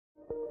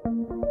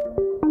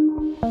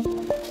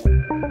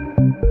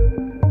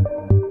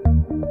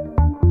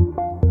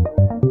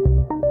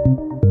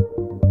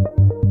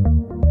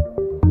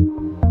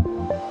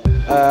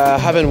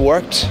Having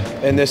worked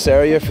in this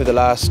area for the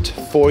last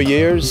 4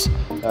 years,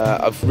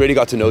 I've really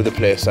got to know the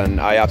place and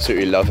I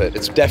absolutely love it.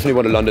 It's definitely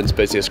one of London's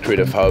busiest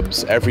creative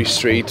hubs. Every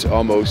street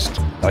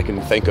almost I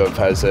can think of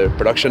has a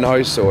production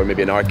house or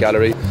maybe an art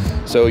gallery.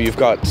 So you've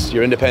got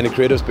your independent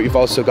creatives, but you've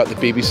also got the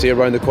BBC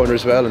around the corner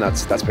as well, and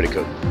that's pretty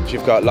cool.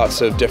 You've got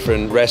lots of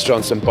different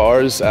restaurants and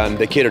bars, and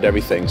they cater to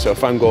everything. So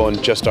if I'm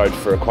going just out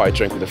for a quiet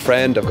drink with a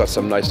friend, I've got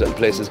some nice little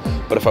places.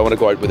 But if I want to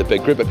go out with a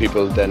big group of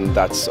people, then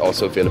that's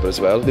also available as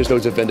well. There's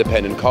loads of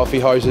independent coffee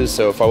houses,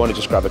 so if I want to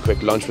just grab a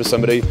quick lunch with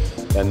somebody,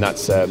 then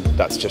that's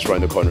just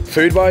around the corner.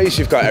 Food-wise,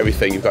 you've got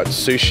everything. You've got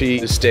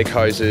sushi, steak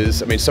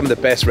houses. I mean, some of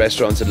the best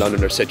restaurants in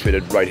London are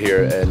situated right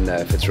here in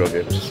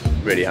Fitzrovia, which is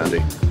really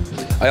handy.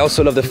 I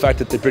also love the fact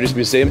that the British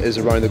Museum is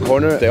around the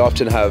corner. They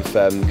often have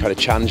kind of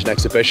challenging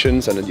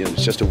exhibitions, and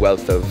it's just a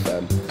wealth of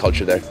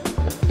culture there.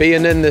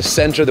 Being in the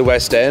centre of the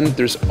West End,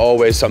 there's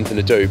always something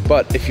to do.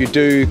 But if you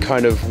do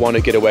kind of want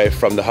to get away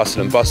from the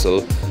hustle and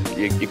bustle,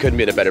 you couldn't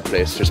be in a better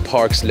place. There's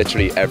parks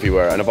literally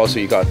everywhere, and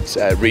you got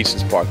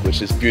Regents Park,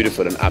 which is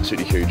beautiful and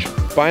absolutely huge.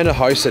 Buying a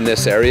house in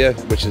this area,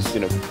 which is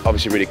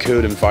obviously really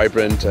cool and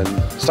vibrant and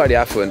slightly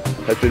affluent,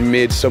 has been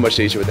made so much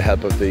easier with the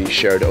help of the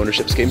shared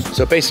ownership scheme.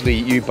 So basically,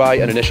 you buy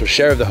an initial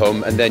share of the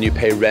home, and then you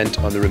pay rent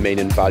on the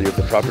remaining value of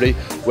the property,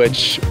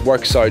 which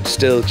works out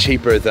still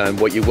cheaper than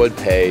what you would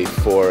pay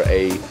for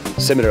a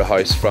similar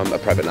house from a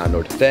private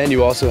landlord. Then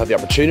you also have the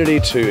opportunity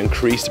to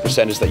increase the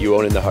percentage that you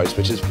own in the house,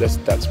 which is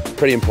that's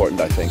pretty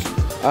important, I think.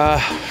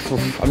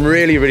 I'm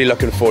really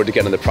looking forward to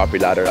getting on the property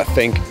ladder. I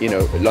think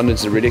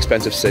London's a really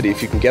expensive city.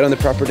 If you can get on the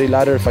property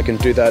ladder, if I can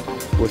do that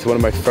with one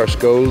of my first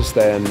goals,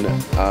 then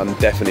I'm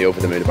definitely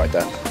over the moon about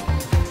that.